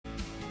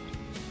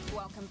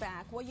welcome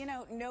back. Well, you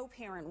know, no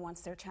parent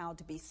wants their child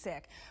to be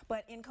sick,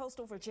 but in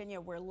coastal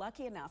Virginia, we're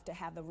lucky enough to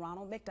have the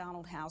Ronald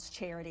McDonald House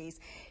Charities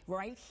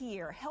right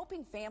here,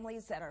 helping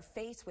families that are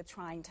faced with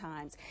trying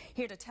times.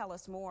 Here to tell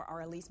us more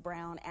are Elise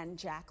Brown and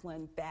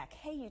Jacqueline Beck.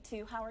 Hey, you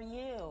two, how are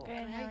you?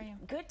 Good, how are you?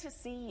 Good to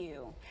see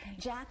you.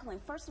 Thanks. Jacqueline,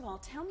 first of all,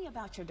 tell me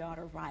about your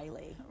daughter,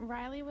 Riley.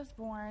 Riley was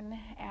born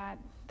at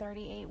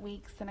 38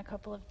 weeks and a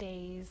couple of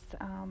days.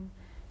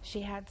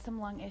 She had some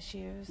lung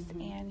issues,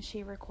 and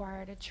she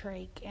required a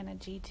trach and a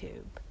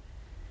G-tube.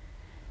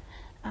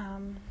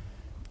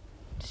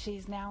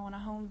 She's now on a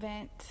home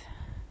vent,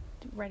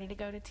 ready to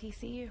go to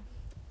TCU.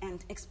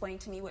 And explain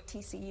to me what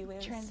TCU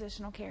is.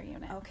 Transitional Care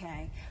Unit.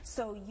 Okay.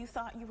 So you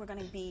thought you were going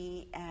to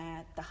be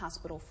at the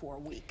hospital for a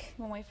week.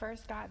 When we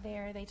first got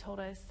there, they told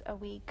us a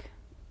week,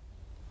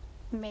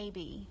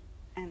 maybe.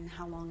 And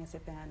how long has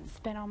it been? It's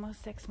been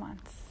almost 6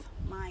 months.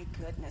 My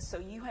goodness. So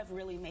you have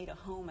really made a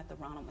home at the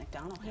Ronald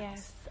McDonald House.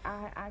 Yes,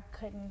 I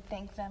couldn't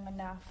thank them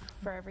enough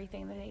for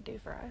everything that they do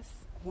for us.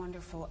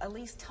 Wonderful.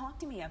 Elise, talk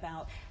to me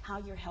about how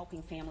you're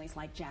helping families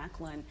like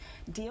Jacqueline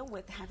deal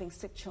with having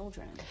sick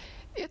children.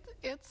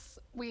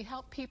 We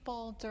help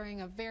people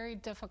during a very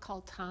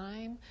difficult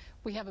time.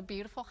 We have a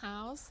beautiful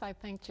house. I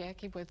think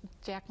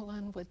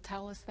Jacqueline would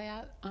tell us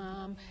that.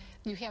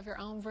 You have your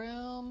own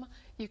room.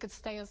 You could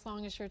stay as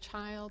long as your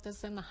child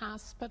is in the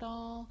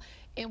hospital.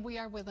 And we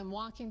are within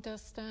walking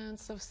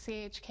distance of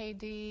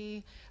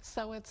CHKD.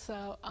 So it's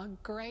a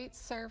great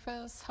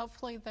service,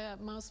 hopefully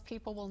that most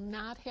people will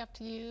not have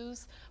to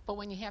use. But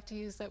when you have to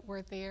use it,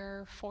 we're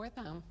there for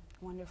them.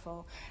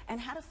 Wonderful. And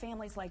how do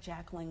families like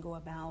Jacqueline go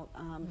about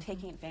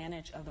taking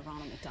advantage of the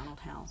Ronald McDonald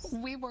House?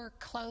 We work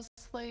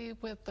closely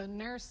with the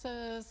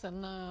nurses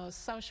and the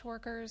social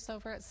workers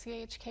over at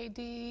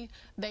CHKD.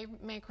 They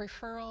make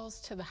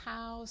referrals to the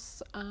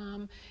house,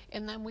 and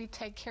then we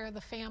take care of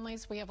the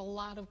families. We have a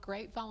lot of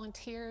great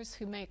volunteers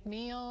who make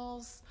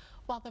meals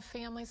while the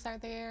families are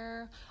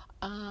there.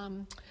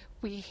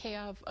 We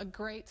have a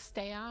great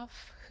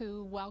staff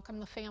who welcome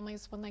the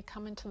families when they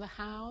come into the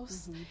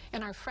house.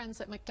 And our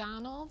friends at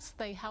McDonald's,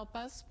 they help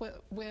us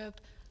with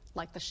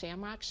like the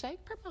Shamrock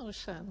Shake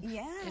promotion.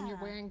 Yeah. And you're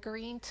wearing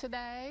green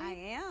today. I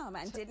am,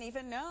 and didn't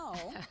even know.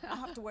 I'll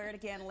have to wear it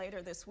again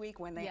later this week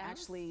when they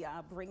actually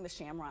bring the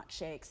Shamrock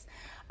Shakes.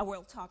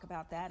 We'll talk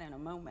about that in a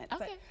moment.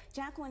 Okay. But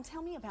Jacqueline,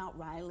 tell me about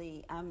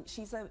Riley.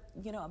 She's a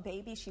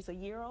baby. She's a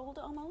year old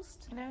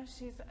almost. No,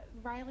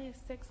 Riley is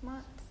 6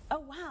 months. Oh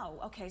wow.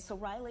 Okay, so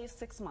Riley is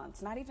 6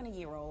 months, not even a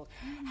year old.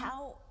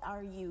 How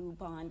are you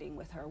bonding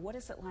with her? What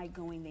is it like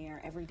going there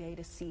every day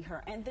to see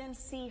her and then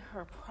see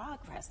her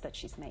progress that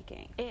she's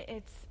making?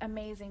 It's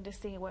amazing to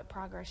see what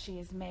progress she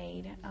has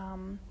made.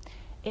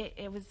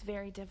 It was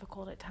very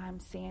difficult at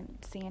times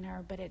seeing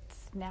her, but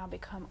it's now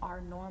become our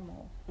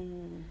normal.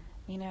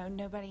 You know,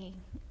 nobody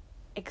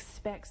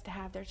expects to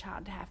have their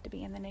child to have to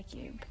be in the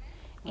NICU.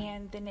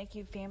 And the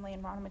NICU family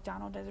in Ronald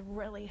McDonald has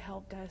really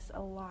helped us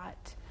a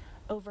lot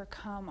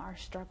overcome our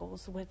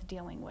struggles with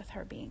dealing with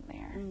her being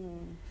there.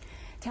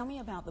 Tell me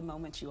about the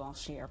moments you all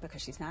share,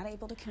 because she's not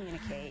able to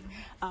communicate,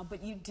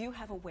 but you do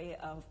have a way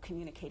of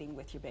communicating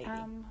with your baby.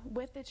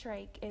 With the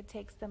trach, it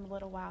takes them a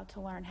little while to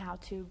learn how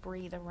to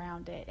breathe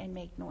around it and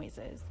make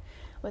noises.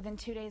 Within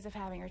 2 days of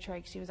having her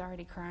trach, she was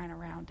already crying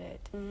around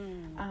it.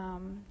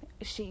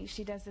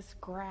 She does this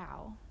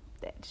growl.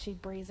 That she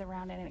breathes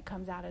around it and it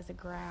comes out as a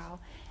growl,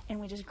 and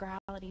we just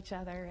growl at each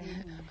other,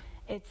 and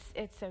it's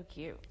so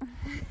cute.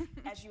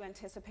 As you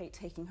anticipate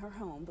taking her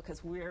home,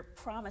 because we're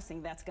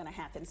promising that's going to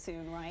happen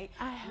soon, right?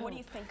 What do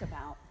you think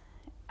about?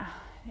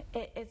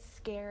 It's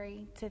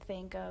scary to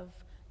think of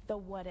the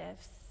what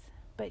ifs,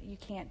 but you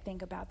can't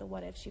think about the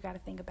what ifs. You got to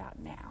think about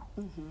now.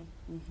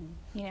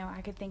 You know,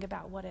 I could think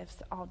about what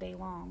ifs all day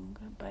long,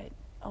 but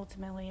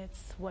ultimately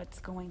it's what's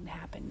going to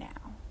happen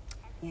now.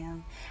 Yeah.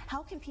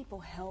 How can people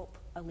help,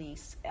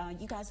 Elise?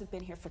 You guys have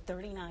been here for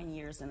 39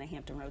 years in the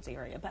Hampton Roads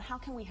area, but how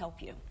can we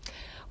help you?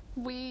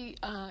 You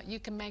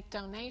can make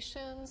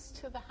donations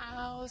to the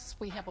house.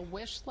 We have a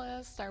wish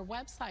list. Our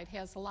website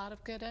has a lot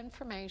of good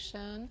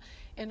information,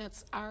 and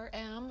it's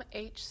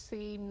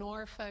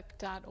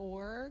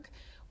rmhcnorfolk.org.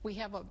 We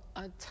have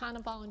a ton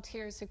of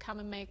volunteers who come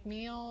and make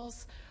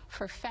meals.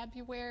 For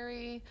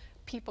February,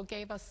 people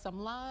gave us some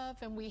love,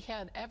 and we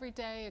had every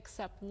day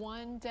except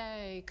one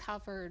day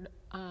covered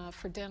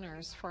for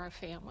dinners for our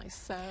families.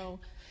 So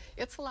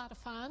it's a lot of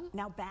fun.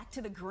 Now back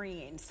to the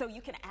green. So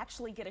you can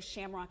actually get a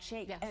Shamrock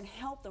Shake and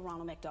help the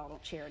Ronald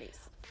McDonald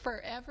Charities.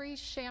 For every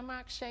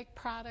Shamrock Shake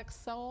product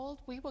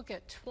sold, we will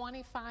get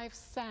 25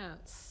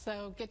 cents.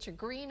 So get your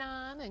green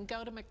on and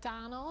go to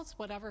McDonald's,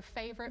 whatever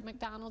favorite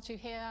McDonald's you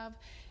have,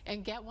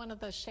 and get one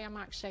of the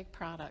Shamrock Shake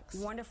products.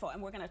 Wonderful.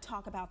 And we're going to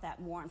talk about that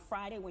more on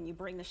Friday when you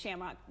bring the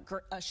Shamrock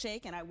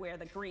Shake and I wear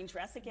the green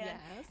dress again.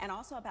 And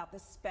also about the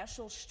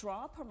special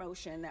straw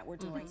promotion that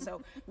we're doing.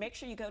 So make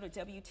sure you go to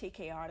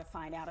WTKR to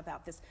find out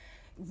about this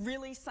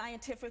really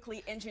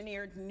scientifically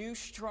engineered new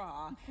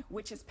straw,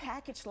 which is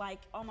packaged like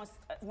almost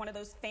one of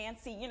those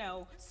fancy, you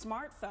know,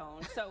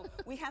 smartphones. So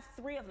we have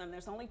 3 of them.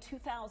 There's only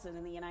 2,000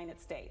 in the United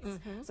States.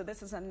 So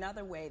this is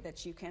another way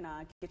that you can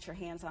get your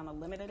hands on a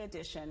limited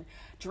edition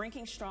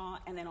drinking straw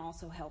and then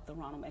also help the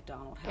Ronald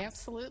McDonald House.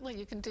 Absolutely.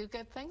 You can do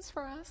good things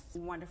for us.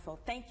 Wonderful.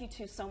 Thank you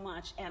two so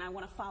much. And I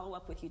want to follow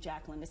up with you,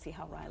 Jacqueline, to see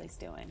how Riley's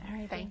doing. All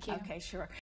right, thank you. Okay, sure.